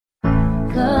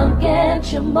Come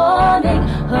get your morning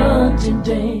hunting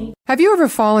day. Have you ever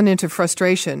fallen into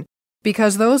frustration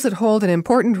because those that hold an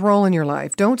important role in your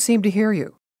life don't seem to hear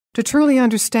you, to truly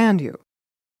understand you?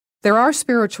 There are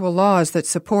spiritual laws that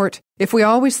support if we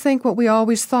always think what we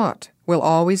always thought, we'll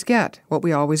always get what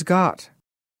we always got.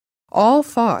 All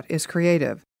thought is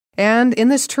creative, and in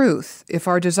this truth, if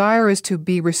our desire is to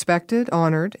be respected,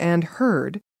 honored, and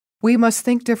heard, we must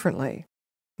think differently,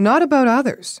 not about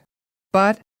others,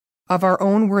 but of our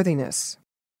own worthiness.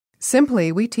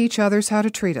 Simply, we teach others how to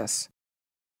treat us.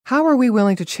 How are we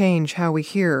willing to change how we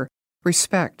hear,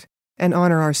 respect, and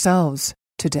honor ourselves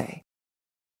today?